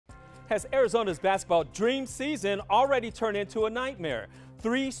Has Arizona's basketball dream season already turned into a nightmare?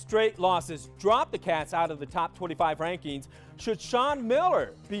 3 straight losses dropped the Cats out of the top 25 rankings. Should Sean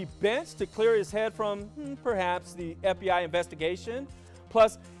Miller be benched to clear his head from perhaps the FBI investigation?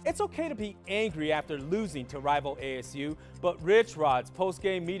 Plus, it's okay to be angry after losing to rival ASU, but Rich Rod's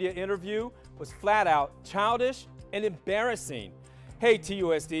post-game media interview was flat out childish and embarrassing. Hey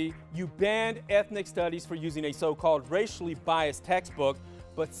TUSD, you banned ethnic studies for using a so-called racially biased textbook,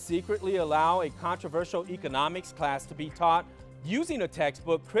 but secretly allow a controversial economics class to be taught using a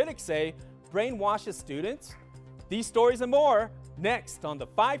textbook critics say brainwashes students? These stories and more next on the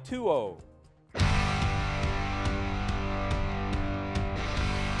 520.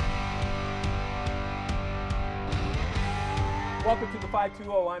 Welcome to the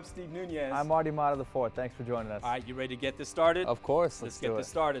 520. I'm Steve Nunez. I'm Marty Mott of the Fourth. Thanks for joining us. All right, you ready to get this started? Of course. Let's get this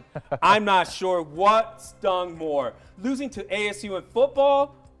started. I'm not sure what stung more, losing to ASU in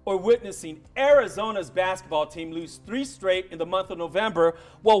football or witnessing Arizona's basketball team lose 3 straight in the month of November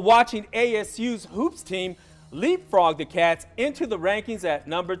while watching ASU's hoops team leapfrog the Cats into the rankings at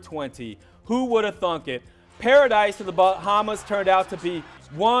number 20. Who would have thunk it? Paradise in the Bahamas turned out to be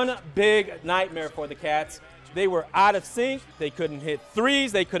one big nightmare for the Cats. They were out of sync. They couldn't hit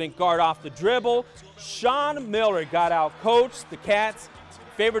threes. They couldn't guard off the dribble. Sean Miller got out coached. The Cats,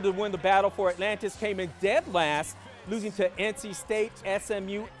 favored to win the battle for Atlantis, came in dead last, losing to NC State,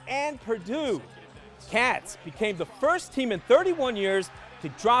 SMU, and Purdue. Cats became the first team in 31 years to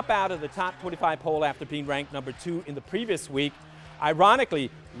drop out of the top 25 poll after being ranked number 2 in the previous week.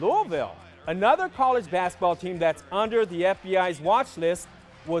 Ironically, Louisville, another college basketball team that's under the FBI's watch list,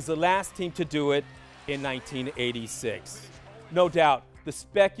 was the last team to do it in 1986. No doubt, the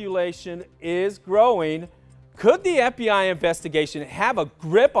speculation is growing. Could the FBI investigation have a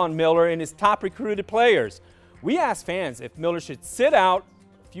grip on Miller and his top recruited players? We asked fans if Miller should sit out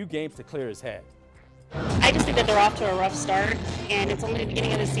a few games to clear his head. I just think that they're off to a rough start, and it's only the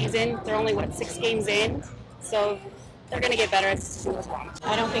beginning of the season. They're only, 6 games in? So they're going to get better as the season goes along.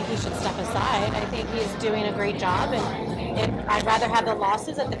 I don't think he should step aside. I think he's doing a great job, and I'd rather have the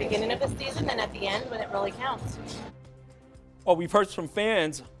losses at the beginning of the season than at the end when it really counts. Well, we've heard from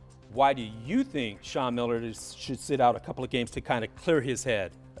fans. Why do you think Sean Miller should sit out a couple of games to kind of clear his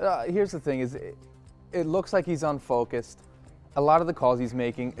head? Here's the thing, it looks like he's unfocused. A lot of the calls he's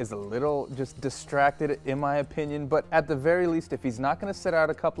making is a little just distracted, in my opinion, but at the very least, if he's not going to sit out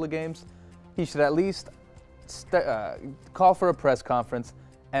a couple of games, he should at least call for a press conference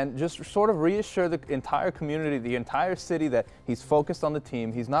and just sort of reassure the entire community, the entire city, that he's focused on the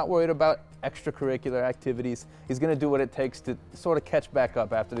team. He's not worried about extracurricular activities. He's going to do what it takes to sort of catch back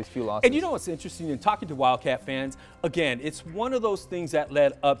up after these few losses. And you know what's interesting in talking to Wildcat fans? Again, it's one of those things that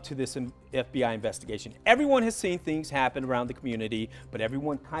led up to this FBI investigation. Everyone has seen things happen around the community, but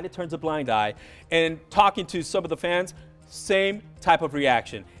everyone kind of turns a blind eye. And talking to some of the fans, same type of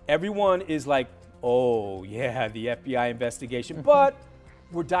reaction. Everyone is like, oh, yeah, the FBI investigation. But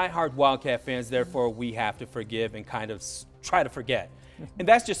we're diehard Wildcat fans, therefore we have to forgive and kind of try to forget. And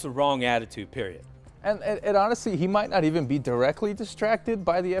that's just the wrong attitude, period. And honestly, he might not even be directly distracted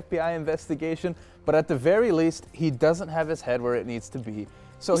by the FBI investigation, but at the very least, he doesn't have his head where it needs to be.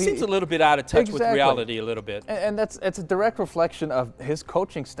 So he seems a little bit out of touch with reality a little bit. And it's a direct reflection of his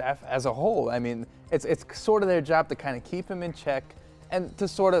coaching staff as a whole. I mean, it's sort of their job to kind of keep him in check and to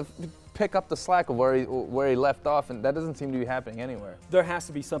sort of pick up the slack of where he left off, and that doesn't seem to be happening anywhere. There has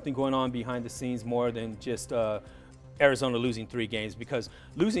to be something going on behind the scenes more than just Arizona losing 3 games, because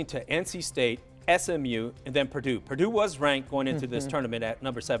losing to NC State, SMU, and then Purdue. Purdue was ranked going into this tournament at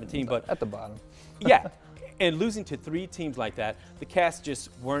number 17, but at the bottom. Yeah, and losing to 3 teams like that, the Cats just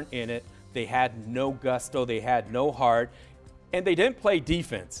weren't in it. They had no gusto, they had no heart, and they didn't play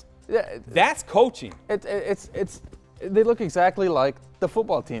defense. Yeah, that's coaching. They look exactly like the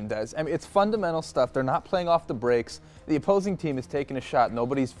football team does. I mean, it's fundamental stuff. They're not playing off the breaks. The opposing team is taking a shot.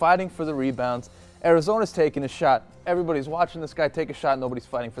 Nobody's fighting for the rebounds. Arizona's taking a shot. Everybody's watching this guy take a shot. Nobody's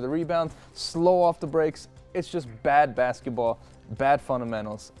fighting for the rebounds. Slow off the breaks. It's just bad basketball, bad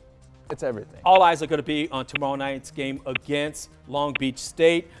fundamentals. It's everything. All eyes are going to be on tomorrow night's game against Long Beach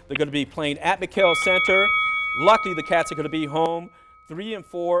State. They're going to be playing at McHale Center. Luckily, the Cats are going to be home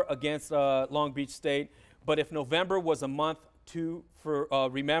 3-4 against Long Beach State. But if November was a month to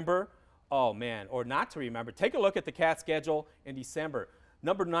remember, oh man, or not to remember, take a look at the Cats schedule in December.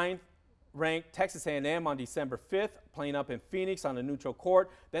 Number 9 ranked Texas A&M on December 5th, playing up in Phoenix on a neutral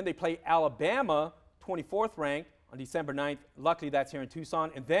court. Then they play Alabama, 24th ranked, on December 9th. Luckily, that's here in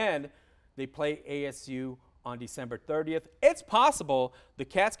Tucson. And then they play ASU on December 30th. It's possible the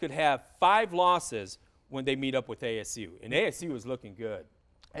Cats could have 5 losses when they meet up with ASU. And ASU is looking good.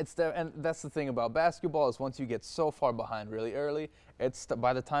 And that's the thing about basketball is once you get so far behind really early,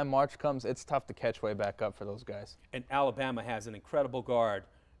 by the time March comes, it's tough to catch way back up for those guys. And Alabama has an incredible guard.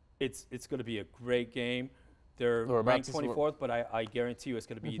 It's going to be a great game. They're ranked 24th, but I guarantee you it's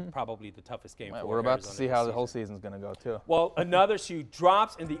going to be probably the toughest game for We're about Arizona to see how the whole season's going to go, too. Well, another shoe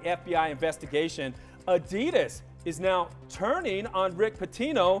drops in the FBI investigation. Adidas is now turning on Rick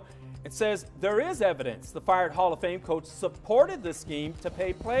Pitino and says there is evidence the fired Hall of Fame coach supported the scheme to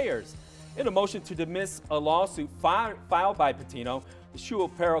pay players. In a motion to dismiss a lawsuit filed by Pitino, the shoe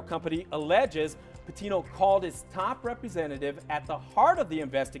apparel company alleges Pitino called his top representative at the heart of the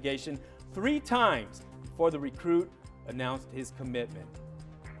investigation 3 times before the recruit announced his commitment.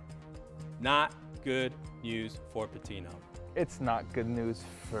 Not good news for Pitino. It's not good news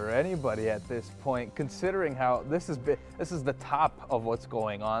for anybody at this point, considering how this is the top of what's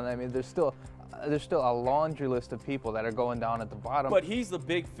going on. I mean, there's still a laundry list of people that are going down at the bottom. But he's the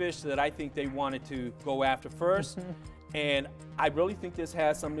big fish that I think they wanted to go after first. And I really think this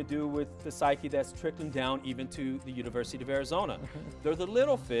has something to do with the psyche that's trickling down even to the University of Arizona. They're the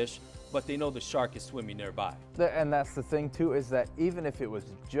little fish, but they know the shark is swimming nearby. And that's the thing, too, is that even if it was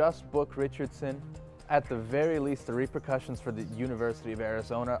just Book Richardson, at the very least, the repercussions for the University of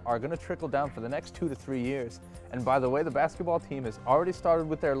Arizona are going to trickle down for the next 2 to 3 years. And by the way, the basketball team has already started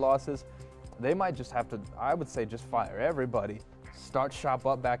with their losses. They might just have to, I would say, just fire everybody, start shop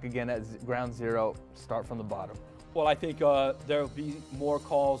up back again at ground zero, start from the bottom. Well, I think there will be more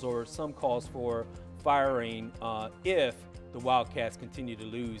calls or some calls for firing if the Wildcats continue to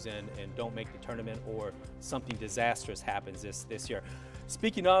lose and don't make the tournament or something disastrous happens this year.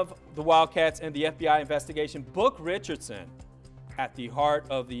 Speaking of the Wildcats and the FBI investigation, Book Richardson, at the heart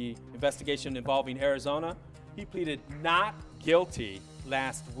of the investigation involving Arizona, he pleaded not guilty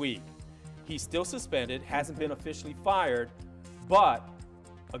last week. He's still suspended, hasn't been officially fired, but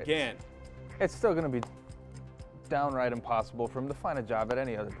again, it's still going to be downright impossible for him to find a job at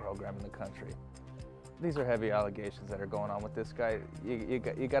any other program in the country. These are heavy allegations that are going on with this guy. You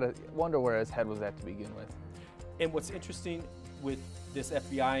got to wonder where his head was at to begin with. And what's interesting with this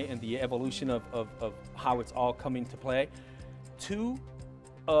FBI and the evolution of how it's all coming to play, 2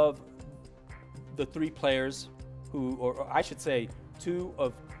 of the 3 players who, or I should say 2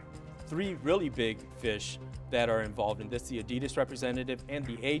 of 3 really big fish that are involved in this, the Adidas representative and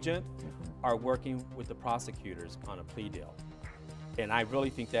the agent, are working with the prosecutors on a plea deal. And I really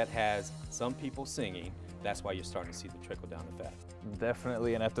think that has some people singing. That's why you're starting to see the trickle-down effect.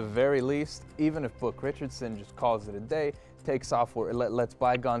 Definitely, and at the very least, even if Book Richardson just calls it a day, takes off, lets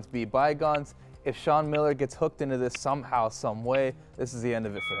bygones be bygones, if Sean Miller gets hooked into this somehow, some way, this is the end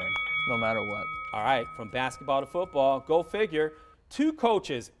of it for him, no matter what. All right, from basketball to football, go figure. 2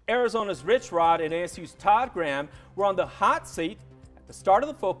 coaches, Arizona's Rich Rod and ASU's Todd Graham, were on the hot seat at the start of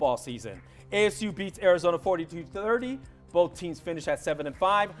the football season. ASU beats Arizona 42-30. Both teams finish at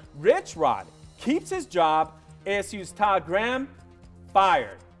 7-5. Rich Rod keeps his job. ASU's Todd Graham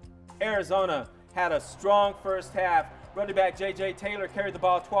fired. Arizona had a strong first half. Running back J.J. Taylor carried the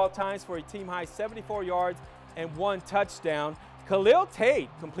ball 12 times for a team-high 74 yards and 1 touchdown. Khalil Tate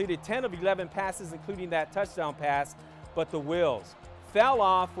completed 10 of 11 passes, including that touchdown pass, but the wheels fell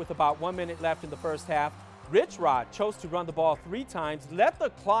off with about 1 minute left in the first half. Rich Rod chose to run the ball 3 times, let the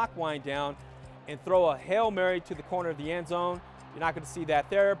clock wind down, and throw a Hail Mary to the corner of the end zone. You're not going to see that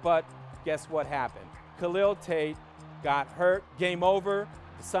there, but guess what happened? Khalil Tate got hurt. Game over.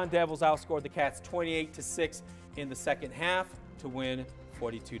 The Sun Devils outscored the Cats 28-6 in the second half to win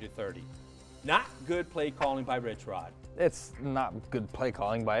 42-30. Not good play calling by Rich Rod. It's not good play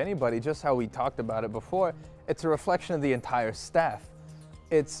calling by anybody, just how we talked about it before. It's a reflection of the entire staff.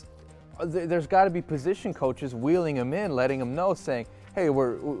 There's got to be position coaches wheeling him in, letting him know, saying, hey,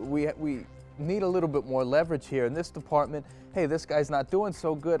 we need a little bit more leverage here in this department. Hey, this guy's not doing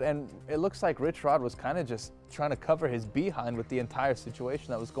so good. And it looks like Rich Rod was kind of just trying to cover his behind with the entire situation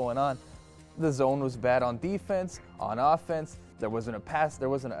that was going on. The zone was bad on defense, on offense. There wasn't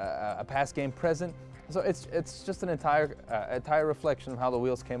a pass game present. So it's just an entire reflection of how the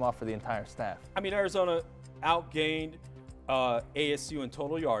wheels came off for the entire staff. I mean, Arizona outgained ASU in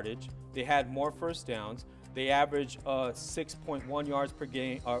total yardage. They had more first downs. They averaged 6.1 yards per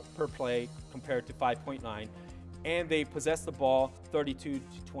game per play compared to 5.9, and they possessed the ball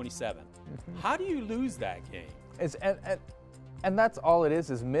 32-27. How do you lose that game? And that's all it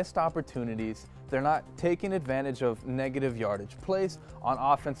is missed opportunities. They're not taking advantage of negative yardage plays on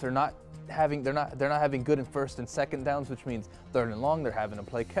offense. They're not having good in first and second downs, which means third and long. They're having to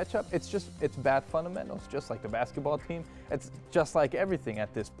play catch up. It's bad fundamentals, just like the basketball team. It's just like everything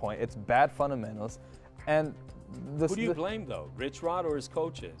at this point. It's bad fundamentals. And Who do you blame, though? Rich Rod or his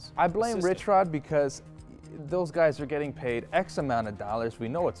coaches? I blame Rich Rod because those guys are getting paid X amount of dollars. We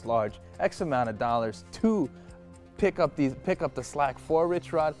know it's large. X amount of dollars to pick up the slack for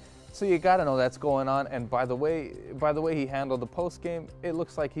Rich Rod. So you got to know that's going on. And by the way he handled the post game, it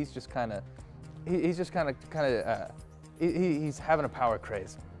looks like he's just kind of he's having a power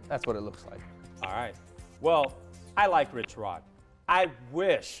craze. That's what it looks like. All right. Well, I like Rich Rod. I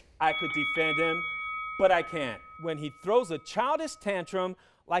wish I could defend him, but I can't. When he throws a childish tantrum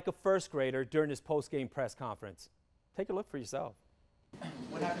like a first grader during his post-game press conference. Take a look for yourself.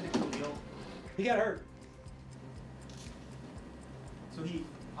 What happened to Khalil? He got hurt. So he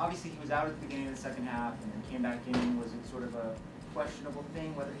was out at the beginning of the second half and then came back in. Was it sort of a questionable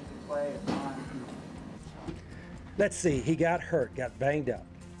thing whether he could play or not? Let's see, he got hurt, got banged up.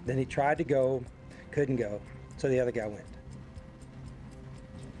 Then he tried to go, couldn't go, so the other guy went.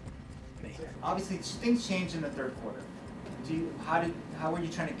 Obviously, things changed in the third quarter. How were you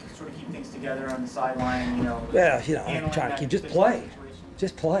trying to sort of keep things together on the sideline? Well, I'm trying to keep just play.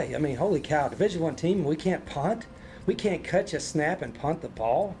 I mean, holy cow! Division I team, we can't punt, we can't catch a snap and punt the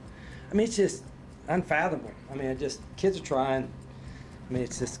ball. I mean, it's just unfathomable. I mean, kids are trying. I mean,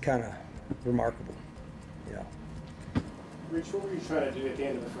 it's just kind of remarkable. Rich, what were you trying to do at the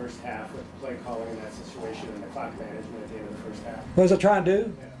end of the first half with play calling in that situation and the clock management at the end of the first half? What was I trying to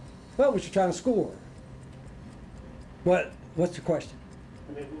do? Yeah. Well, we were trying to score. What's the question?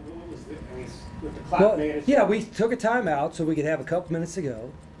 I mean, what was with the clock management? Yeah, we took a timeout so we could have a couple minutes to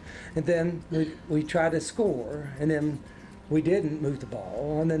go. And then we tried to score, and then we didn't move the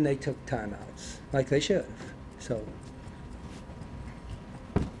ball, and then they took timeouts, like they should have. So.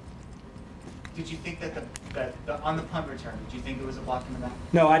 Did you think that on the punt return, did you think it was a block in the back?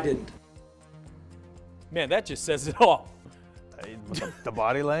 No, I didn't. Man, that just says it all. The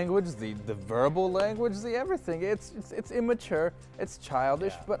body language, the verbal language, the everything. It's immature, it's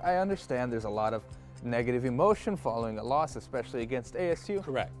childish, but I understand there's a lot of negative emotion following a loss, especially against ASU.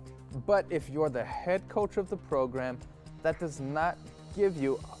 Correct. But if you're the head coach of the program, that does not give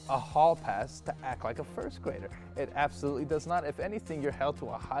you a hall pass to act like a first grader. It absolutely does not. If anything, you're held to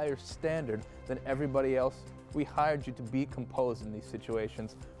a higher standard than everybody else. We hired you to be composed in these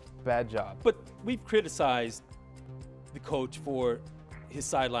situations. Bad job. But we've criticized the coach for his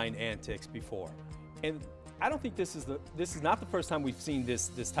sideline antics before, and I don't think this is not the first time we've seen this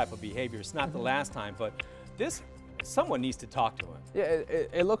type of behavior. It's not the last time, but someone needs to talk to him. Yeah,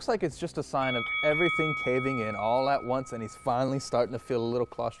 it looks like it's just a sign of everything caving in all at once, and he's finally starting to feel a little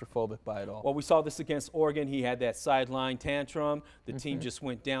claustrophobic by it all. Well, we saw this against Oregon. He had that sideline tantrum. The team just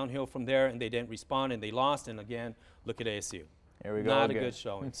went downhill from there, and they didn't respond, and they lost. And again, look at ASU. Here we go. Not again. A good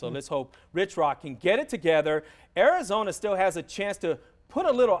showing. So let's hope Rich Rod can get it together. Arizona still has a chance to put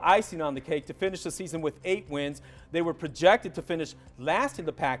a little icing on the cake to finish the season with 8 wins. They were projected to finish last in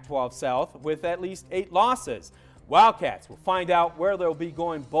the Pac-12 South with at least 8 losses. Wildcats will find out where they'll be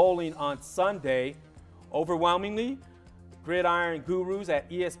going bowling on Sunday. Overwhelmingly, Gridiron Gurus at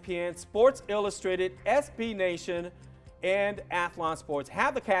ESPN, Sports Illustrated, SB Nation, and Athlon Sports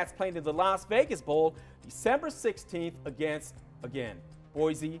have the Cats playing in the Las Vegas Bowl December 16th against, again,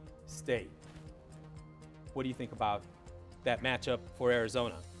 Boise State. What do you think about that matchup for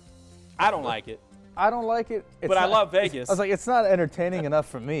Arizona? I don't like it. I don't like it. But I love Vegas. I was like, it's not entertaining enough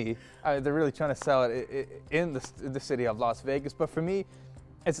for me. They're really trying to sell it in the city of Las Vegas. But for me,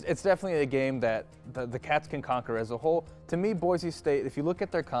 it's definitely a game that the Cats can conquer as a whole. To me, Boise State, if you look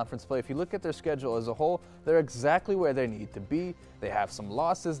at their conference play, if you look at their schedule as a whole, they're exactly where they need to be. They have some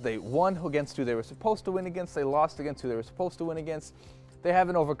losses. They won against who they were supposed to win against. They lost against who they were supposed to win against. They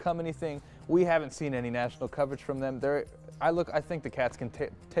haven't overcome anything. We haven't seen any national coverage from them. I think the Cats can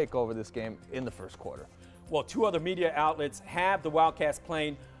take over this game in the first quarter. Well, 2 other media outlets have the Wildcats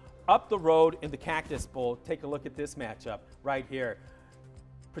playing up the road in the Cactus Bowl. Take a look at this matchup right here.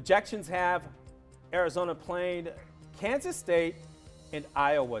 Projections have Arizona playing Kansas State and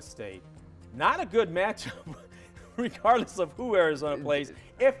Iowa State. Not a good matchup, regardless of who Arizona plays,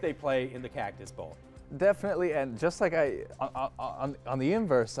 if they play in the Cactus Bowl. Definitely, and just like on the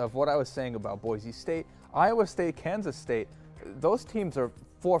inverse of what I was saying about Boise State, Iowa State, Kansas State, those teams are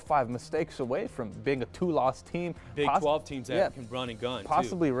 4 or 5 mistakes away from being a 2-loss team. Big 12 teams that can run and gun,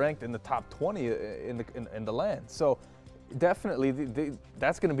 possibly too. Ranked in the top 20 in the land. So definitely,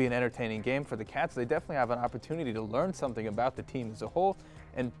 that's going to be an entertaining game for the Cats. They definitely have an opportunity to learn something about the team as a whole,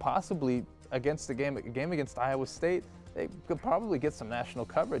 and possibly against the game against Iowa State, they could probably get some national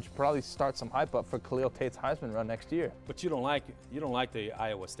coverage, probably start some hype up for Khalil Tate's Heisman run next year. But you don't like the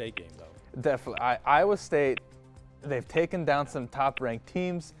Iowa State game, though. Definitely. Iowa State, they've taken down some top-ranked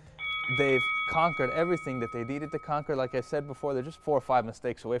teams. they've conquered everything that they needed to conquer. Like I said before, they're just 4 or 5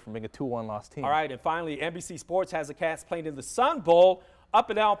 mistakes away from being a 2-1 loss team. All right, and finally, NBC Sports has the Cats playing in the Sun Bowl up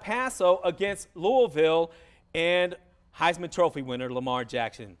in El Paso against Louisville and Heisman Trophy winner Lamar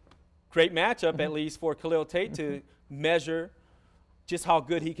Jackson. Great matchup, at least, for Khalil Tate to measure just how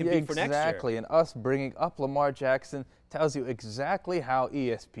good he can be for next year. Exactly, and us bringing up Lamar Jackson tells you exactly how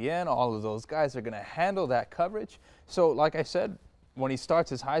ESPN, all of those guys are going to handle that coverage. So, like I said, when he starts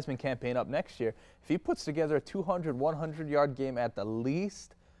his Heisman campaign up next year, if he puts together a 200, 100-yard game at the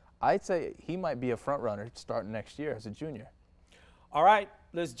least, I'd say he might be a front runner starting next year as a junior. All right,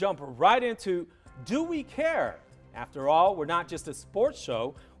 let's jump right into Do We Care? After all, we're not just a sports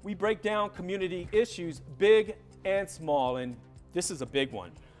show. We break down community issues, big and small, and this is a big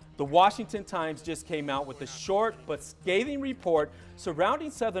one. The Washington Times just came out with a short but scathing report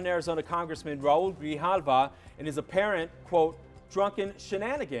surrounding Southern Arizona Congressman Raul Grijalva and his apparent, quote, drunken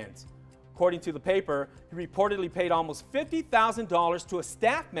shenanigans. According to the paper, he reportedly paid almost $50,000 to a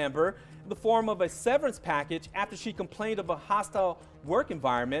staff member in the form of a severance package after she complained of a hostile work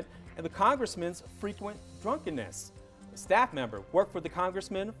environment and the congressman's frequent drunkenness. A staff member worked for the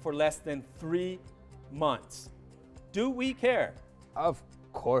congressman for less than 3 months. Do we care? Of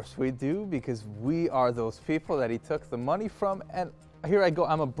course we do, because we are those people that he took the money from. And here I go,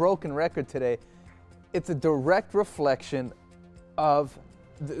 I'm a broken record today. It's a direct reflection of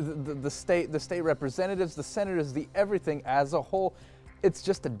the state representatives, the senators, the everything as a whole. It's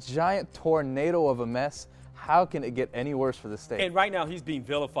just a giant tornado of a mess. How can it get any worse for the state? And right now he's being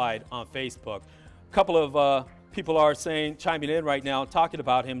vilified on Facebook. A couple of people are chiming in right now, talking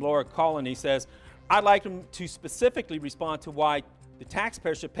about him. Laura Colony says, I'd like him to specifically respond to why the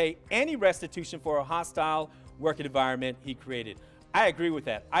taxpayer should pay any restitution for a hostile working environment he created. I agree with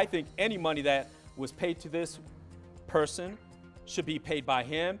that. I think any money that was paid to this person should be paid by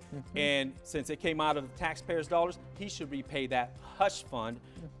him. And since it came out of the taxpayers' dollars, he should repay that hush fund,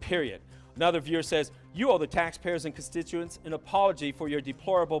 period. Another viewer says, you owe the taxpayers and constituents an apology for your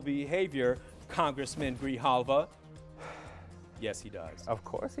deplorable behavior, Congressman Grijalva. Yes, he does. Of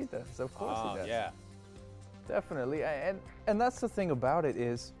course he does. Of course he does. Yeah. Definitely. And that's the thing about it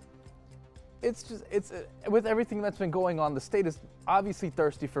is, it's with everything that's been going on, the state is obviously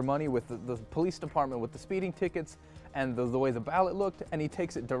thirsty for money with the police department, with the speeding tickets and the way the ballot looked, and he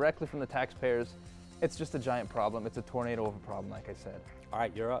takes it directly from the taxpayers. It's just a giant problem. It's a tornado of a problem, like I said. All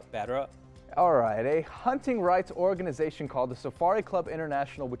right, you're up. Batter up. All right, a hunting rights organization called the Safari Club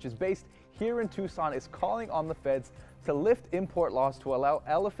International, which is based here in Tucson, is calling on the feds to lift import laws to allow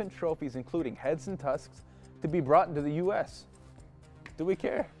elephant trophies, including heads and tusks, to be brought into the U.S. Do we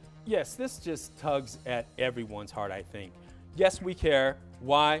care? Yes, this just tugs at everyone's heart, I think. Yes, we care.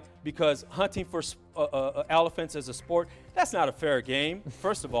 Why? Because hunting for elephants as a sport, that's not a fair game,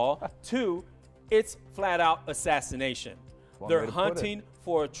 first of all. 2, it's flat out assassination. They're hunting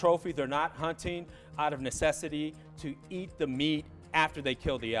for a trophy. They're not hunting out of necessity to eat the meat after they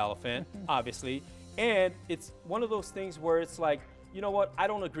kill the elephant, obviously. And it's one of those things where it's like, you know what? I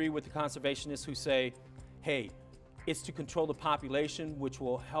don't agree with the conservationists who say, hey, it's to control the population, which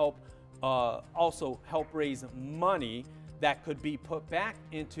will help also help raise money that could be put back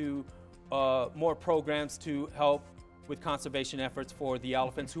into more programs to help with conservation efforts for the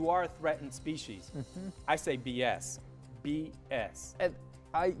elephants, who are a threatened species. I say BS. BS. And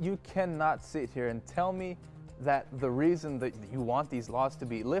you cannot sit here and tell me that the reason that you want these laws to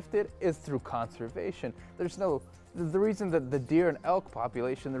be lifted is through conservation. The reason that the deer and elk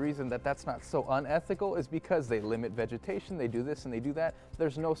population, the reason that that's not so unethical is because they limit vegetation, they do this and they do that.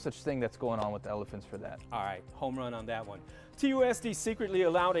 There's no such thing that's going on with elephants for that. All right, home run on that one. TUSD secretly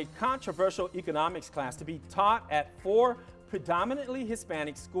allowed a controversial economics class to be taught at 4 predominantly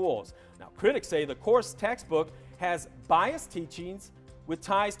Hispanic schools. Now, critics say the course textbook has biased teachings with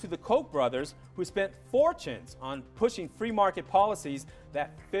ties to the Koch brothers, who spent fortunes on pushing free market policies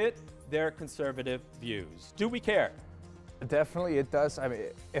that fit their conservative views. Do we care? Definitely it does. I mean,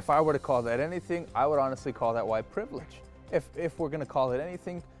 if I were to call that anything, I would honestly call that white privilege. If we're going to call it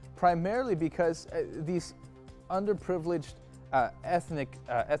anything, primarily because these underprivileged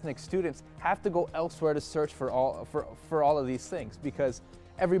ethnic students have to go elsewhere to search for all of these things, because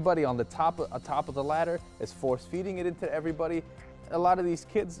everybody on the top of the ladder is force feeding it into everybody. A lot of these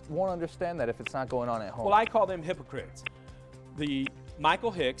kids won't understand that if it's not going on at home. Well, I call them hypocrites. The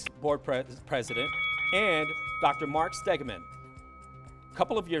Michael Hicks, board president, and Dr. Mark Stegeman, a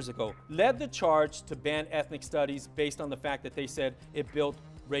couple of years ago, led the charge to ban ethnic studies based on the fact that they said it built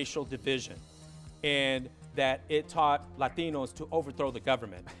racial division and that it taught Latinos to overthrow the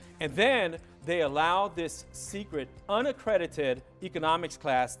government. And then they allow this secret, unaccredited economics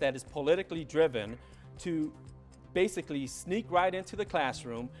class that is politically driven to basically sneak right into the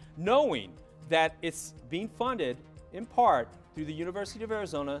classroom, knowing that it's being funded in part through the University of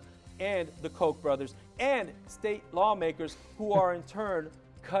Arizona and the Koch brothers and state lawmakers who are in turn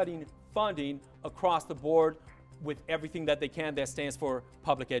cutting funding across the board with everything that they can that stands for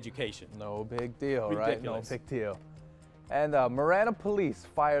public education. No big deal, Ridiculous. right? No big deal. And Marana police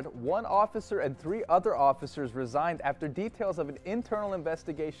fired one officer and 3 other officers resigned after details of an internal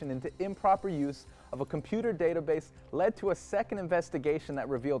investigation into improper use of a computer database led to a second investigation that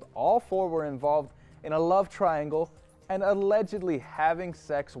revealed all 4 were involved in a love triangle and allegedly having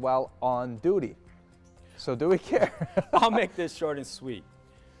sex while on duty. So do we care? I'll make this short and sweet.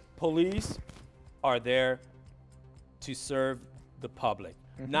 Police are there to serve the public,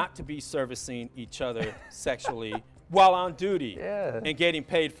 not to be servicing each other sexually while on duty and getting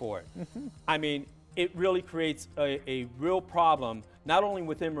paid for it. I mean, it really creates a real problem, not only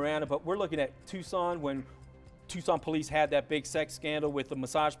within Marana, but we're looking at Tucson when Tucson police had that big sex scandal with the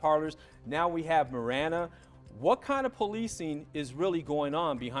massage parlors. Now we have Marana. What kind of policing is really going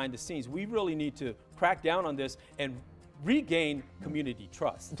on behind the scenes? We really need to crack down on this and regain community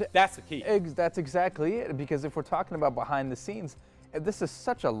trust. That's the key. That's exactly it, because if we're talking about behind the scenes, this is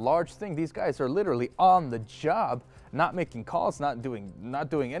such a large thing. These guys are literally on the job, not making calls, not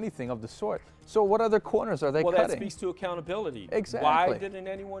doing anything of the sort. So what other corners are they cutting? Well, that speaks to accountability. Exactly. Why didn't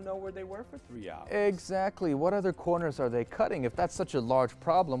anyone know where they were for 3 hours? Exactly. What other corners are they cutting? If that's such a large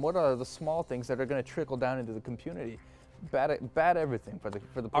problem, what are the small things that are going to trickle down into the community? Bad everything for the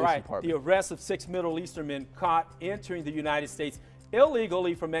police All right, department. the arrest of 6 Middle Eastern men caught entering the United States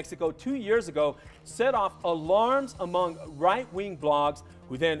illegally from Mexico 2 years ago set off alarms among right-wing blogs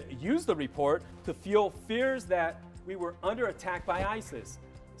who then used the report to fuel fears that we were under attack by ISIS.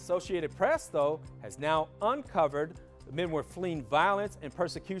 Associated Press, though, has now uncovered the men were fleeing violence and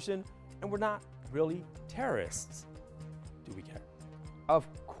persecution and were not really terrorists. Do we care? Of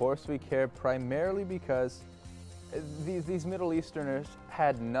course we care, primarily because these Middle Easterners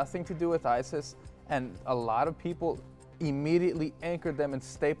had nothing to do with ISIS, and a lot of people immediately anchored them and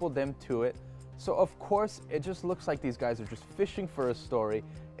stapled them to it. So of course it just looks like these guys are just fishing for a story.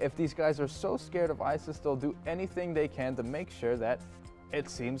 If these guys are so scared of ISIS, they'll do anything they can to make sure that it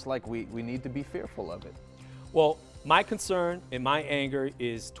seems like we need to be fearful of it. Well, my concern and my anger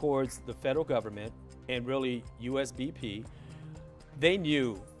is towards the federal government and really USBP. They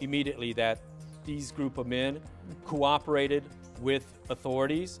knew immediately that these group of men cooperated with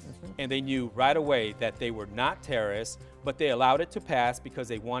authorities, and they knew right away that they were not terrorists, but they allowed it to pass because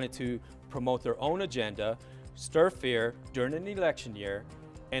they wanted to promote their own agenda, stir fear during an election year,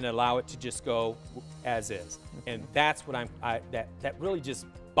 and allow it to just go as is. And that's what that really just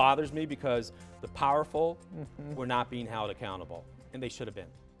bothers me, because the powerful were not being held accountable, and they should have been.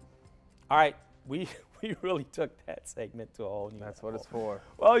 All right, we really took that segment to a whole new level. That's what it's for.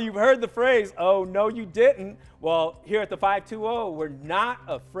 Well, you've heard the phrase, oh, no, you didn't. Well, here at the 520, we're not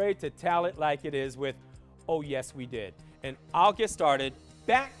afraid to tell it like it is with, oh, yes, we did. And I'll get started.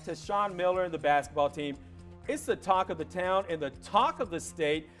 Back to Sean Miller and the basketball team. It's the talk of the town and the talk of the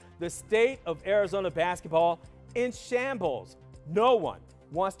state of Arizona basketball in shambles. No one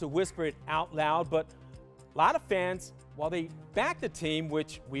wants to whisper it out loud, but a lot of fans, while they back the team,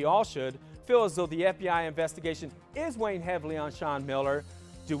 which we all should, feel as though the FBI investigation is weighing heavily on Sean Miller.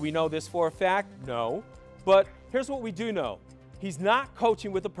 Do we know this for a fact? No. But here's what we do know. He's not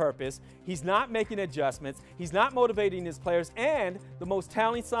coaching with a purpose. He's not making adjustments. He's not motivating his players. And the most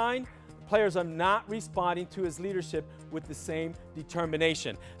telling sign, players are not responding to his leadership with the same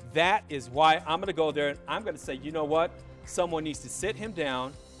determination. That is why I'm going to go there and I'm going to say, you know what? Someone needs to sit him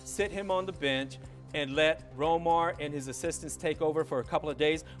down, sit him on the bench, and let Romar and his assistants take over for a couple of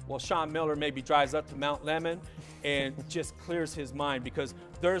days while Sean Miller maybe drives up to Mount Lemmon and just clears his mind, because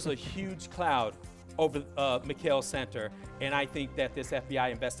there's a huge cloud over McHale Center, and I think that this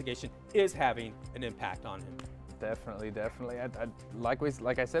FBI investigation is having an impact on him. Definitely.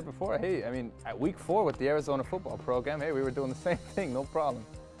 Like I said before, hey, I mean, at week 4 with the Arizona football program, hey, we were doing the same thing, no problem.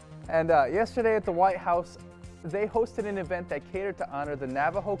 And yesterday at the White House, they hosted an event that catered to honor the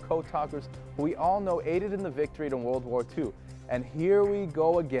Navajo code talkers who we all know aided in the victory in World War II. And here we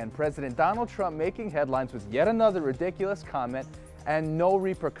go again. President Donald Trump making headlines with yet another ridiculous comment and no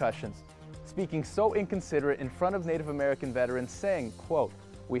repercussions. Speaking so inconsiderate in front of Native American veterans, saying, quote,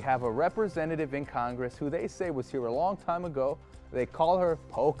 "We have a representative in Congress who they say was here a long time ago. They call her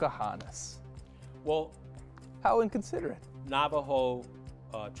Pocahontas." Well, how inconsiderate. Navajo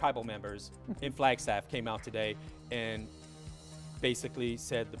tribal members in Flagstaff came out today and basically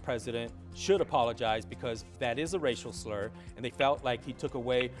said the president should apologize because that is a racial slur, and they felt like he took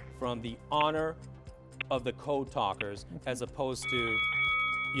away from the honor of the code talkers as opposed to,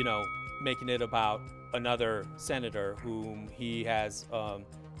 you know, making it about another senator whom he has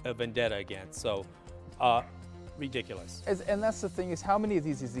a vendetta against. So, ridiculous. And that's the thing, is how many of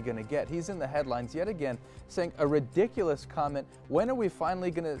these is he going to get? He's in the headlines yet again saying a ridiculous comment. When are we finally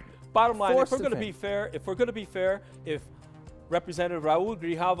going to Bottom line, if we're going to be fair, if Representative Raul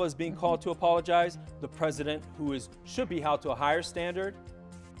Grijalva is being called to apologize, the president, who should be held to a higher standard,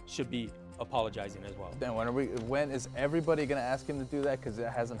 should be apologizing as well. Then when is everybody going to ask him to do that? Because it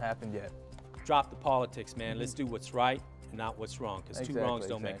hasn't happened yet. Drop the politics, man. Let's do what's right and not what's wrong, because two wrongs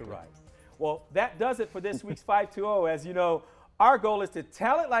don't make a right. Well, that does it for this week's 520. As you know, our goal is to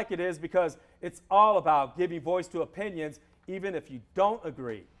tell it like it is, because it's all about giving voice to opinions, even if you don't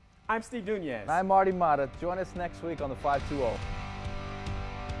agree. I'm Steve Nunez. And I'm Marty Mata. Join us next week on the 520.